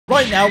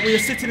Right now, we are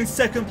sitting in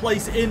second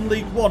place in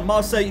League 1.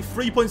 Marseille,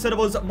 3 points ahead of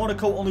us.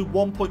 Monaco, only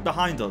 1 point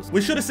behind us.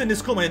 We should have seen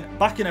this coming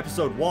back in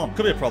episode 1.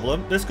 Could be a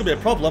problem. This could be a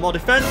problem. Our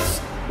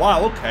defense.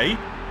 Wow, okay.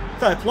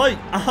 Fair play.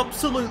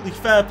 Absolutely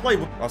fair play.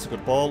 That's a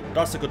good ball.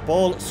 That's a good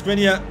ball.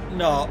 Skriniar.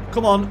 No,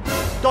 come on.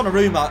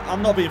 Donnarumma.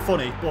 I'm not being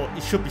funny, but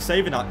he should be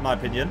saving that, in my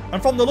opinion.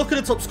 And from the look of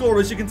the top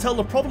scorers, you can tell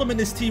the problem in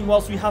this team,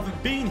 whilst we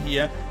haven't been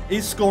here,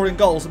 is scoring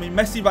goals. I mean,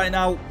 Messi right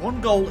now, 1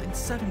 goal in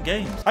 7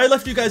 games. I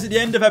left you guys at the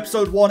end of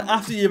episode 1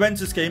 after the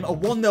Juventus game, a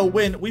 1-0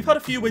 win. We've had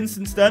a few wins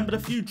since then, but a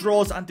few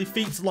draws and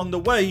defeats along the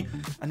way,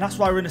 and that's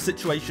why we're in a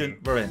situation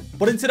we're in.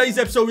 But in today's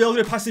episode, we are going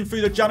to be passing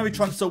through the January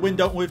transfer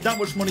window, and with that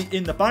much money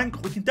in the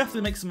bank, we can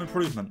definitely make some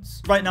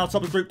improvements. Right now,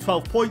 top of group,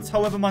 12 points.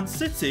 However, Man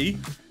City,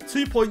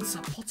 2 points,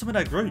 bottom of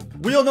their group.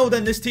 We all know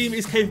then this team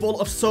is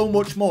capable of so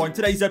much more. In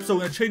today's episode, we're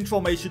going to change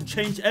formation,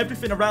 change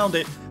everything around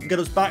it, and get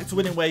us back to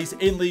winning ways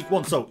in League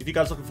 1. So, if you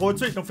guys are looking forward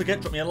to it, don't forget,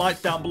 drop me a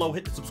like down below,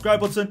 hit the subscribe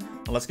button,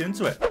 and let's get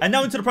into it. And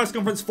now into the press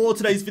conference for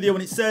today's video,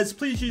 and it says,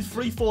 please use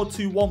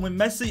 3-4-2-1 with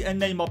Messi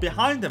and Neymar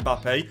behind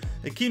Mbappe.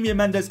 Hakimi and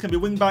Mendes can be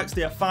wingbacks.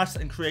 They are fast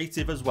and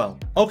creative as well.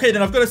 Okay,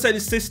 then I've got to say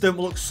this system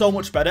looks so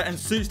much better and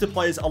suits the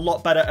players a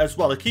lot better as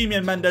well. Hakimi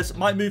and Mendes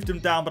might move them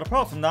down, but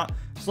apart from that,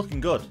 it's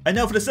looking good. And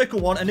now for the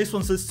second one, and this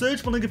one says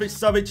Serge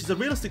Milinkovic-Savic is a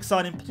realistic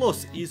signing,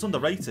 plus he is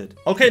underrated.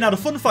 Okay, now the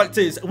fun fact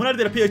is, when I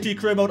did a PSG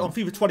Career Mode on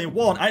FIFA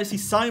 21, I actually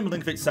signed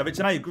Milinkovic-Savic,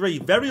 and I agree,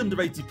 very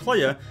underrated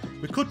player.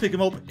 We could pick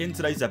him up in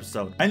today's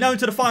episode. And now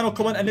into the final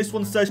comment, and this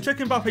one says, check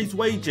Mbappe's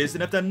wages,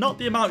 and if they're not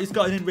the amount he's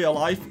gotten in real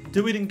life,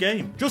 do it in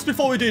game. Just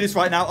before we do this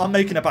right now, I'm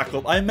making a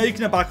backup. I'm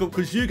making a backup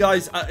because you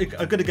guys are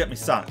going to get me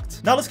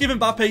sacked. Now let's give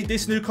Mbappe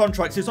this new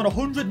contract. He's on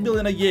 100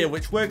 million a year,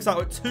 which works out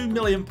at 2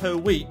 million per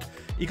week.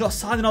 He got a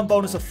signing on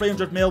bonus of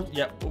 300 mil.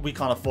 Yeah, we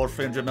can't afford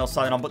 300 mil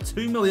signing on, but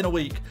 2 million a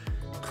week.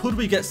 Could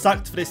we get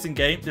sacked for this in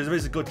game? There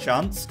is a good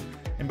chance.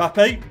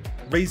 Mbappe,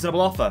 reasonable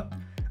offer.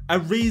 A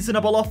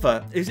reasonable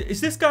offer.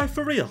 Is this guy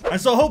for real?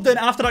 And so I hope then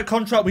after that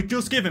contract we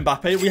just give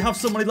Mbappe, we have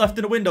some money left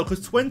in the window,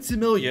 because 20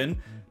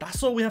 million,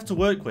 that's all we have to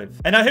work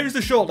with. And now here's the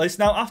shortlist.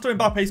 Now, after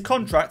Mbappe's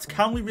contract,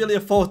 can we really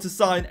afford to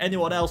sign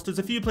anyone else? There's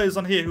a few players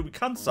on here who we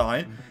can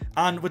sign,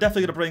 and we're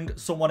definitely going to bring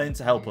someone in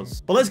to help us.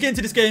 But let's get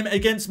into this game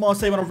against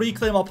Marseille. We want to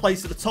reclaim our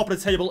place at the top of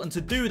the table, and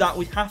to do that,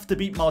 we have to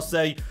beat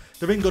Marseille.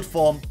 They're in good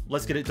form.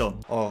 Let's get it done.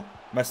 Oh,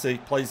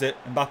 Messi plays it.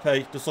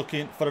 Mbappe just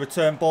looking for the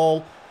return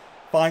ball.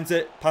 Finds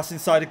it. Pass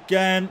inside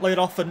again. Lay it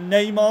off for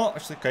Neymar.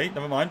 Actually, okay,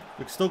 never mind.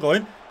 We're still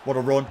going. What a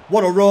run.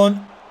 What a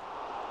run.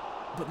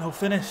 But no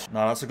finish.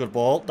 No, that's a good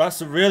ball.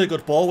 That's a really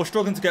good ball. We're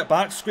struggling to get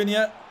back.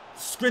 Skriniar.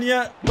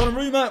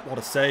 Donnarumma. What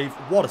a save.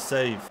 What a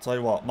save. Tell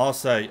you what,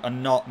 Marseille are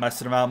not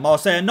messing around.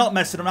 Marseille are not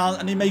messing around,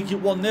 and they make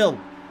it 1-0.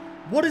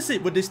 What is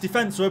it with this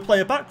defence? So we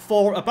play a back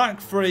 4, a back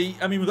 3.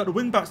 I mean, we've got the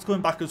wing backs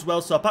coming back as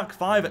well, so a back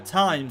 5 at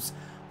times.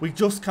 We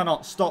just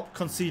cannot stop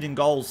conceding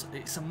goals.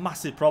 It's a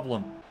massive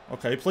problem.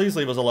 Okay, please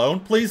leave us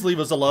alone. Please leave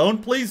us alone.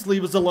 Please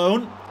leave us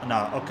alone.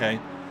 Nah, okay.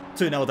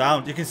 2-0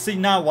 down. You can see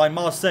now why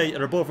Marseille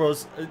are above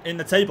us in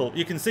the table.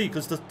 You can see,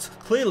 because they're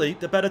clearly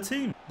the better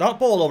team. That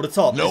ball over the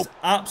top is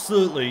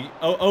absolutely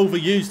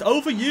overused.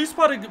 Overused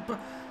by the...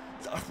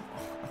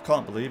 I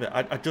can't believe it.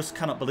 I just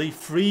cannot believe.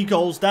 3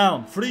 goals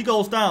down. 3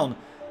 goals down.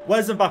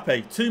 Where's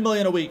Mbappe? 2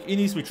 million a week. He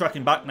needs to be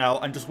tracking back now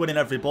and just winning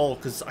every ball,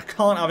 because I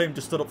can't have him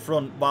just stood up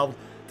front while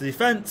the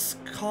defence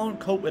can't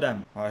cope with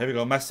them. All right, here we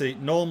go. Messi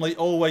normally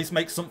always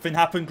makes something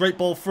happen. Great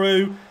ball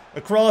through.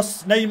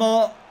 Across.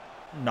 Neymar.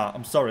 Nah,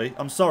 I'm sorry.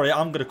 I'm sorry.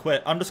 I'm going to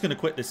quit. I'm just going to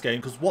quit this game,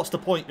 because what's the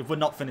point if we're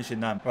not finishing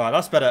them? Right,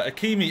 that's better.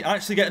 Hakimi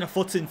actually getting a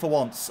foot in for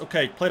once.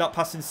 Okay, play that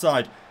pass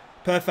inside.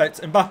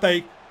 Perfect.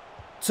 Mbappe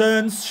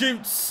turns,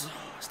 shoots.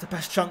 It's the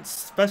best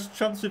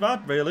chance we've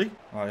had, really.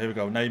 All right, here we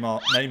go.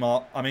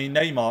 Neymar. I mean,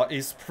 Neymar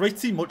is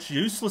pretty much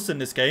useless in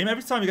this game.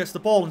 Every time he gets the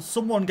ball and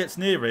someone gets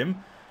near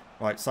him.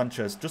 Right,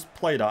 Sanchez, just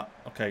play that.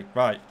 Okay,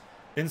 right.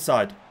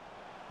 Inside.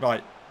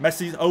 Right,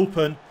 Messi's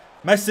open.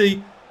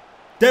 Messi.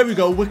 There we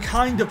go. We're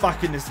kind of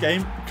back in this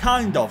game.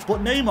 Kind of.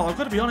 But Neymar, I've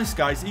got to be honest,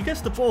 guys. He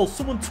gets the ball.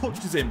 Someone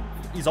touches him.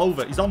 He's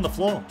over. He's on the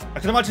floor. I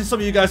can imagine some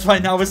of you guys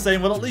right now are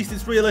saying, well, at least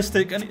it's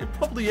realistic. And it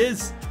probably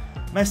is.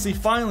 Messi,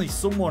 finally,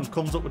 someone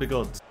comes up with the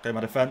goods. Okay, my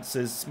defense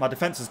is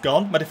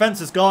gone. My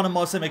defense is gone, and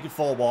Marseille make it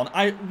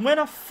 4-1. When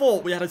I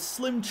thought we had a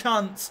slim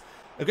chance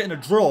of getting a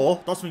draw,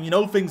 that's when you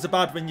know things are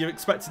bad, when you're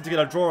expecting to get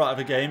a draw out of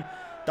a game.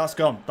 That's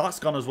gone. That's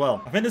gone as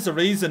well. I think there's a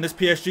reason this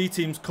PSG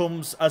team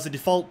comes as a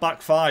default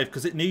back 5,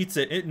 because it needs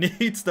it. It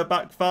needs the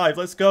back 5.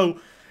 Let's go.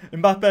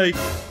 Mbappe.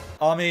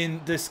 I mean,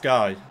 this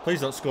guy.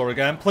 Please don't score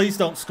again. Please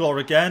don't score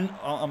again.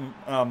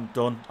 I'm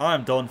done.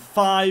 I'm done.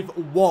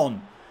 5-1.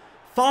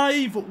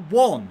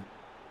 5-1.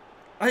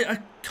 I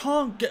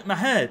can't get my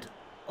head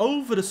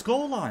over the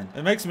scoreline.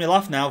 It makes me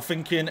laugh now,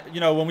 thinking,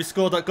 you know, when we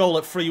scored that goal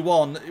at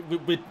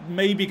 3-1, we'd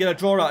maybe get a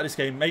draw out of this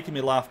game, making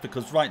me laugh,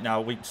 because right now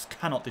we just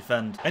cannot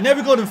defend. And there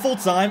we go in full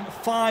time,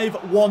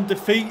 5-1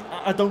 defeat.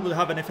 I don't really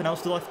have anything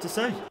else left to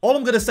say. All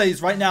I'm going to say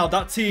is right now,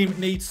 that team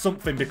needs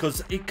something,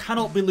 because it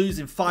cannot be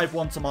losing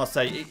 5-1 to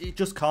Marseille. It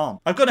just can't.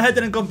 I've gone ahead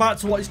and gone back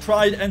to what is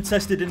tried and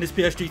tested in this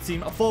PSG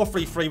team, a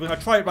 4-3-3. We're going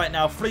to try it right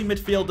now. 3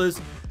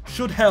 midfielders,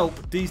 should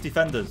help these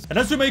defenders. And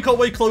as we make our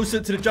way closer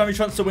to the January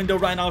transfer window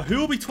right now, who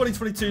will be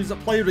 2022's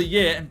Player of the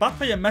Year?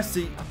 Mbappe and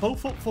Messi are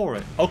both up for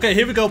it. Okay,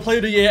 here we go. Player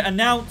of the Year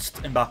announced.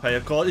 Mbappe,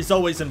 of course. It's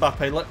always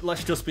Mbappe.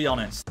 Let's just be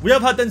honest. We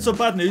have had then some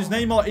bad news.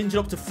 Neymar injured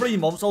up to 3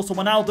 months. Also,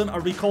 Wijnaldum, I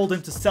recalled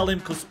him to sell him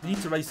because we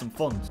need to raise some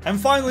funds. And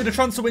finally, the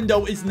transfer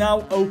window is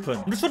now open.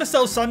 I'm just trying to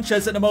sell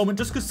Sanchez at the moment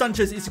just because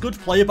Sanchez is a good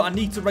player, but I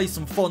need to raise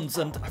some funds.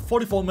 And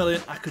 44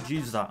 million, I could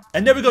use that.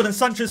 And there we go. Then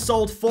Sanchez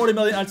sold, 40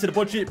 million added to the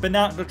budget.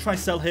 Bernat, I'm going to try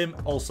and sell him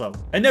also.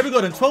 And there we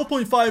go. Then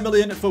 12.5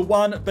 million for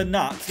Juan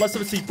Bernat. Let's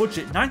have a see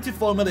budget.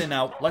 94 million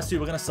now. Let's see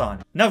who we're going to sign.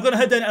 Now, I'm going to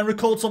head then and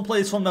record some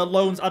players from their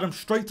loans, add them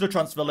straight to the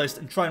transfer list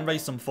and try and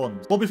raise some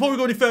funds. But before we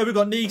go any further, we've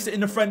got Nice in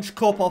the French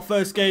Cup, our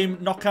first game,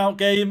 knockout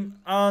game,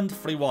 and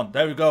 3-1.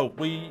 There we go.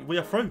 We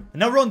are through. And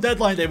now we're on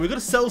deadline day. We're going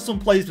to sell some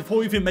players before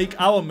we even make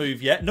our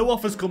move yet. No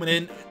offers coming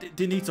in.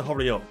 They need to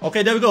hurry up.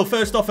 Okay, there we go.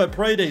 First offer,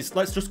 Paredes.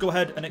 Let's just go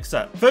ahead and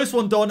accept. First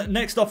one done.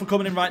 Next offer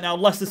coming in right now.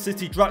 Leicester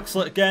City,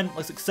 Draxler again.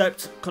 Let's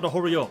accept. Gotta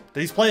hurry up.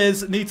 These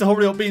players need to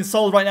hurry up being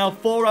sold right now.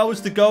 4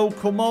 hours to go.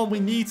 Come on. We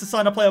need to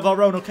sign a player of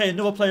our own. Okay,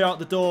 another player out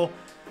the door.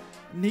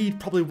 Need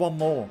probably one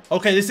more.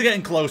 Okay, this is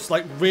getting close.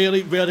 Like,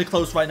 really, really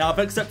close right now. I've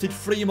accepted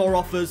 3 more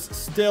offers.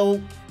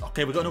 Still.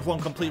 Okay, we've got another one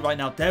complete right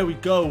now. There we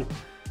go.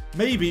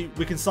 Maybe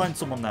we can sign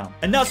someone now.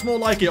 And that's more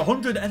like it.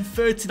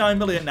 139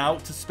 million now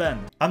to spend.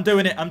 I'm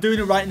doing it. I'm doing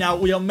it right now.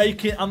 We are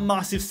making a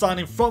massive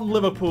signing from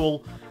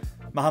Liverpool.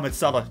 Mohamed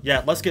Salah.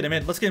 Yeah, let's get him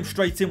in. Let's get him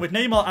straight in. With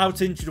Neymar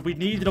out injured, we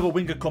need another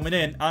winger coming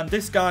in. And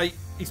this guy,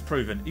 he's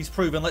proven. He's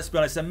proven, let's be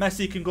honest. And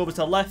Messi can go over to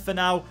the left for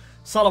now.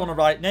 Salah on the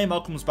right.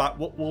 Neymar comes back.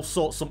 We'll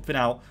sort something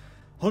out.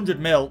 100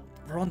 mil.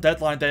 We're on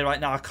deadline day right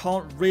now. I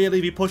can't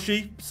really be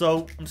pushy,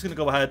 so I'm just going to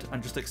go ahead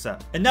and just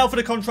accept. And now for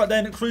the contract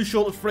then.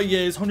 Crucial 3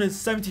 years,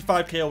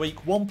 175k a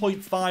week,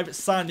 1.5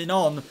 signing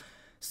on.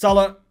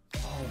 Salah,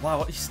 oh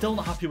wow, he's still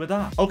not happy with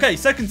that. Okay,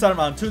 second time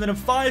around,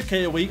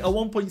 205k a week, a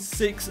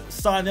 1.6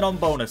 signing on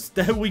bonus.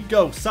 There we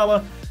go.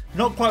 Salah,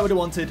 not quite what he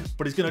wanted,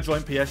 but he's going to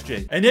join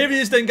PSG. And here he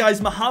is then,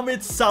 guys.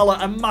 Mohamed Salah,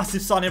 a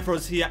massive signing for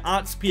us here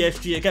at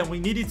PSG. Again, we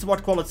needed to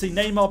add quality.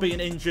 Neymar being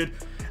injured.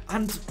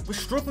 And we're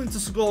struggling to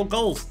score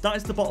goals. That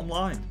is the bottom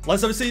line.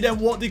 Let's have a see then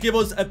what they give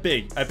us. A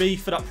B. A B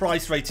for that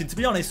price rating. To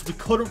be honest, we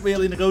couldn't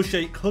really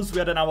negotiate because we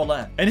had an hour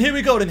left. And here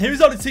we go then. Here's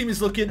how the team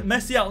is looking.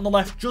 Messi out on the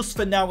left just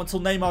for now until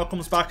Neymar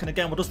comes back. And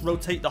again, we'll just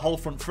rotate the whole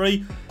front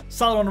three.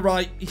 Salah on the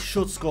right. He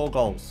should score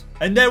goals.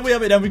 And there we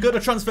have it then. We got a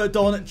transfer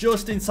done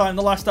just in time.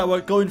 The last hour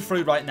going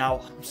through right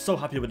now. I'm so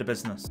happy with the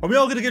business. And we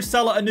are going to give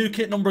Salah a new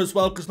kit number as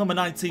well because number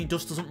 19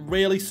 just doesn't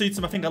really suit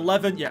him. I think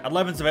 11. Yeah,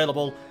 11's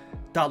available.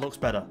 That looks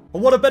better.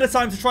 And what a better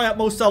time to try out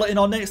Mo Salah in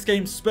our next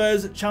game.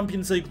 Spurs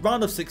Champions League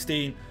round of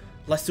 16.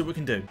 Let's see what we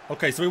can do.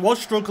 Okay, so he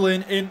was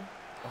struggling in...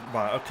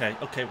 Right,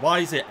 okay. Why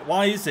is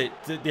it?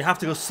 They have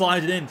to go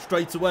sliding in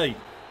straight away.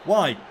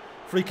 Why?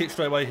 Free kick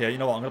straight away here. You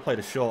know what? I'm going to play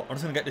this short. I'm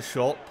just going to get this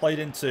short. Played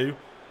into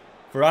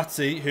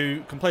Verratti,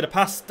 who can play the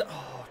pass...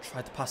 Oh,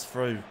 tried to pass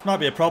through. Might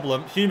be a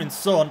problem. Human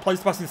Son plays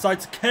the pass inside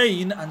to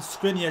Kane. And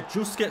Skriniar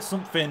just gets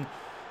something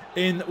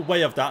in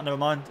way of that. Never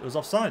mind. It was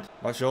offside.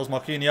 That shows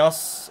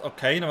Marquinhos.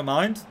 Okay, never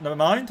mind.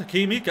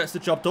 Hakimi gets the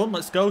job done.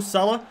 Let's go.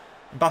 Salah.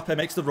 Mbappe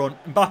makes the run.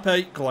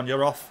 Mbappe. Go on,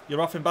 you're off.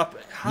 You're off, Mbappe.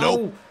 How?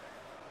 Nope.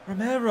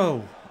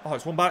 Romero. Oh,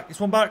 it's one back. It's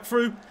one back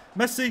through.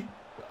 Messi.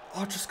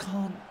 Oh, I just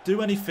can't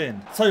do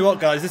anything. Tell you what,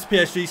 guys. This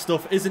PSG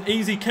stuff isn't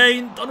easy.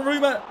 Kane.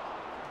 Donnarumma.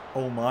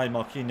 Oh my,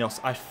 Marquinhos.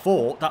 I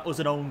thought that was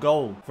an own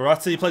goal.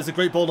 Verratti plays a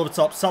great ball over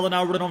top. Salah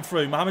now running on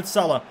through. Mohamed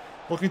Salah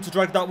looking to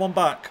drag that one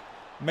back.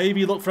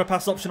 Maybe look for a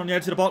pass option on the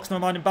edge of the box. Never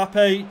mind,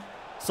 Mbappe.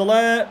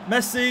 Salah.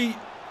 Messi.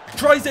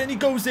 Tries it and he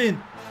goes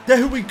in.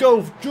 There we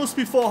go. Just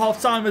before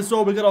half-time as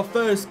well, we got our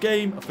first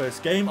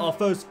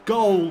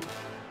goal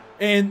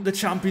in the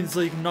Champions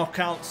League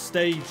knockout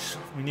stage.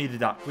 We needed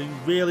that. We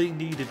really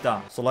needed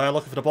that. Salah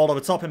looking for the ball over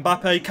top.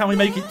 Mbappe. Can we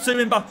make it to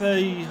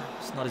Mbappe?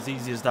 It's not as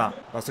easy as that.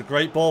 That's a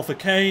great ball for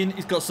Kane.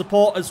 He's got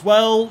support as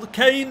well.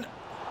 Kane.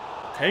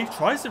 Okay,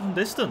 tries it from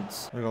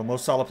distance. There we go. Mo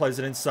Salah plays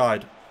it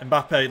inside.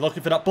 Mbappe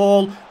looking for that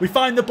ball. We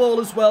find the ball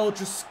as well.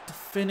 Just the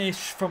finish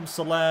from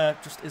Salah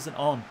just isn't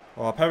on.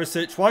 Oh,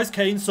 Perisic. Why is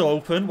Kane so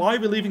open? Why are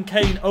we leaving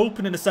Kane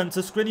open in the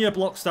centre? Skriniar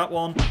blocks that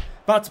one.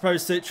 Back to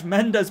Perisic.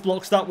 Mendes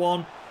blocks that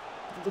one.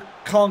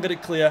 Can't get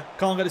it clear.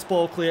 Can't get this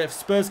ball clear. If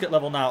Spurs get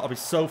level now, I'll be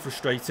so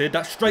frustrated.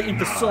 That's straight in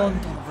for Son.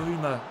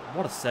 Donnarumma.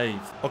 What a save.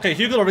 Okay,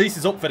 Hugo Lloris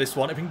is up for this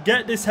one. If we can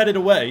get this headed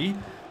away...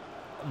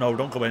 No,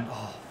 don't go in.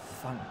 Oh,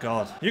 thank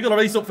God. Hugo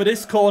Lloris up for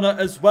this corner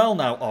as well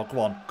now. Oh, go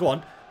on. Go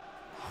on.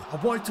 I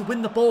wanted to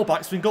win the ball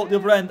back so we can go to the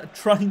other end and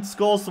try and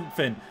score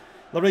something.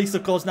 Lloris,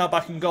 of course, now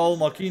back in goal.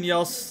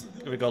 Marquinhos.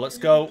 Here we go. Let's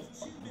go.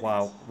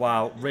 Wow.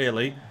 Wow.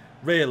 Really?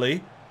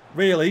 Really?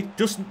 Really?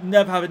 Just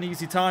never have an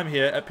easy time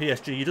here at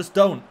PSG. You just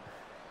don't.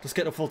 Just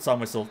get the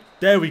full-time whistle.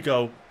 There we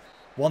go.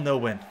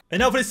 1-0 win. And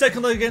now for the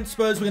second leg against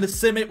Spurs, we're going to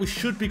sim it. We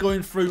should be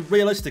going through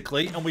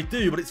realistically, and we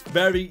do, but it's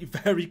very,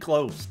 very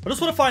close. I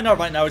just want to find out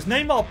right now, is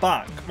Neymar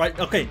back? Right,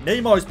 okay,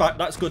 Neymar is back.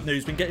 That's good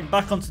news. Been getting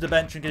back onto the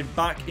bench and getting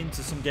back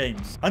into some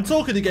games. And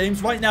talking to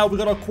games, right now we've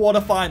got our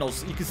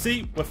quarterfinals. You can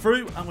see we're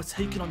through and we're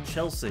taking on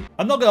Chelsea.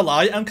 I'm not going to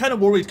lie, I'm kind of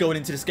worried going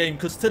into this game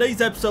because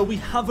today's episode, we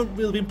haven't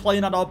really been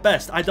playing at our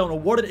best. I don't know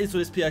what it is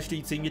with this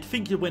PSG team. You'd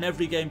think you'd win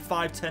every game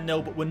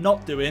 5-10-0, but we're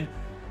not doing.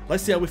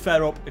 Let's see how we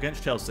fare up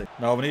against Chelsea.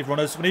 No, we need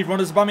runners. We need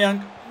runners.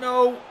 Aubameyang.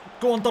 No.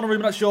 Go on,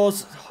 Donnarumma. That's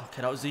yours.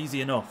 Okay, that was easy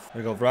enough.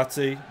 There we go.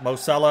 Verratti. Mo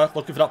Salah.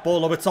 Looking for that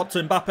ball over top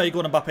to Mbappe. Go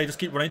on, Mbappe. Just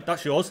keep running.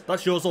 That's yours.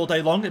 That's yours all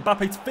day long.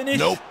 Mbappe to finish.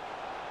 Nope.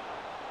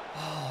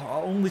 Oh,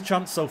 our only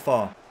chance so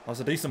far. That was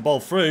a decent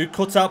ball through.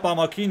 Cut out by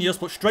Marquinhos,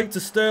 but straight to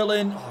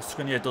Sterling. Oh,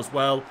 Skriniar does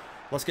well.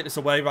 Let's get this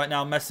away right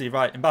now. Messi.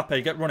 Right.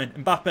 Mbappe, get running.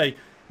 Mbappe.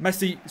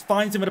 Messi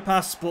finds him with a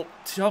pass, but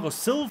Thiago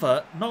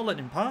Silva not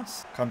letting him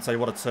pass. Can't say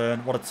what a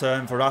turn. What a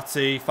turn.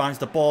 Verratti finds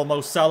the ball.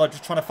 Mo Salah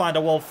just trying to find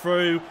a wall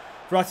through.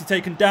 Verratti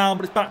taken down,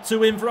 but it's back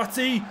to him.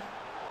 Verratti,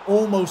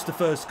 almost the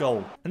first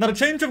goal. And now the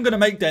change I'm going to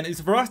make then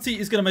is Verratti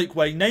is going to make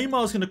way.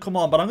 Neymar's going to come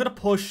on, but I'm going to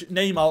push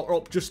Neymar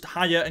up just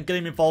higher and get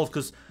him involved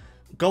because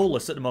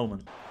goalless at the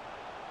moment.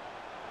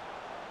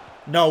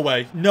 No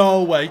way.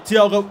 No way.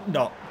 Thiago,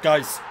 no.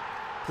 Guys.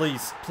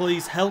 Please,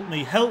 please help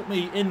me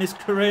in this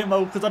career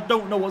mode because I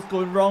don't know what's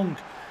going wrong.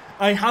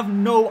 I have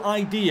no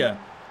idea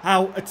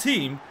how a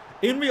team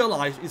in real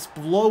life is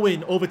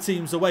blowing other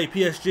teams away,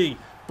 PSG.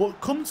 But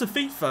come to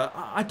FIFA,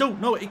 I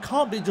don't know. It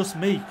can't be just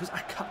me because I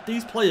can't.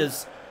 These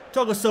players,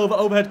 Thiago Silva,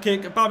 overhead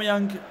kick,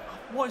 Aubameyang.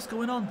 What is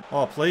going on?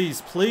 Oh,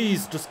 please,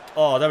 please, just.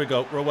 Oh, there we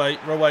go. We're away,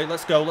 we're away.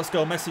 Let's go, let's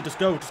go. Messi, just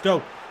go, just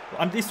go.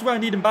 And this is where I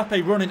need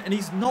Mbappe running, and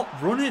he's not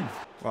running.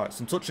 Right,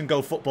 some touch and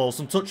go football.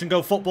 Some touch and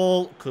go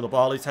football.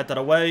 Koulibaly's head that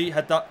away.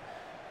 Head that.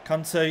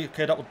 Kante.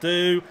 Okay, that will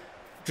do.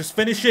 Just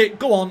finish it.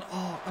 Go on.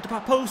 Oh, at the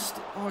back post.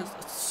 Oh,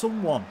 it's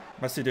someone.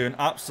 Messi doing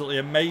absolutely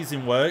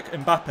amazing work.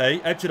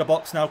 Mbappe, edge of the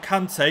box now.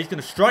 Kante. He's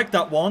going to strike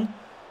that one.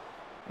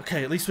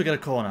 Okay, at least we get a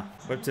corner.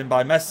 Whipped in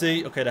by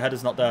Messi. Okay, the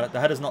header's not there. The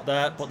header's not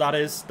there. But that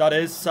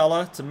is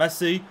Salah to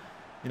Messi.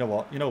 You know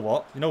what? You know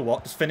what? You know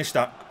what? Just finish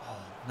that. Oh,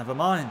 never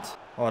mind.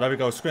 Oh, there we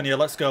go. Skriniar.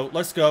 Let's go.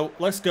 Let's go.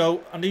 Let's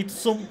go. I need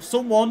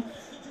someone.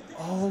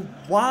 Oh,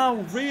 wow,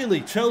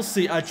 really?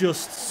 Chelsea are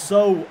just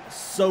so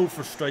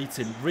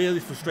frustrating. Really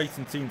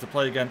frustrating team to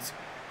play against.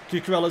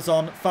 Cucurella's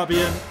on.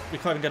 Fabian. We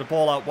can't even get a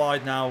ball out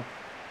wide now.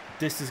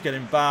 This is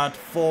getting bad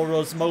for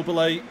us. Mobile.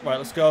 Right,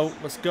 let's go.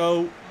 Let's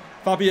go.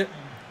 Fabian.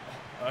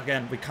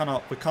 Again, we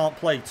can't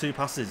play two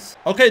passes.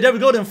 Okay, there we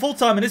go then. Full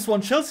time in this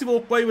one. Chelsea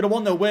walk away with a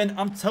 1-0 win.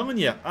 I'm telling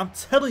you,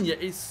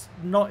 it's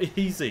not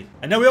easy.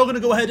 And now we are going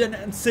to go ahead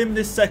and sim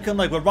this second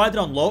leg. We're riding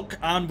on luck,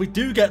 and we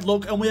do get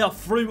luck, and we are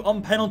through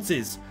on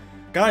penalties.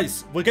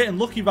 Guys, we're getting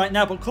lucky right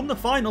now, but come the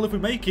final, if we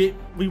make it,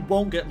 we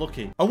won't get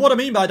lucky. And what I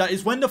mean by that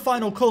is when the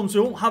final comes,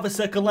 we won't have a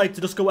second leg to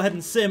just go ahead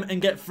and sim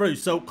and get through.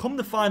 So come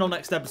the final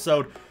next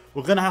episode,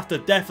 we're going to have to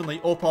definitely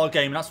up our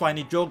game. And that's why I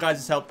need your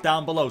guys' help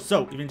down below.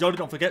 So if you enjoyed it,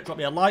 don't forget, drop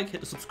me a like, hit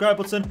the subscribe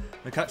button, and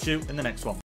I'll catch you in the next one.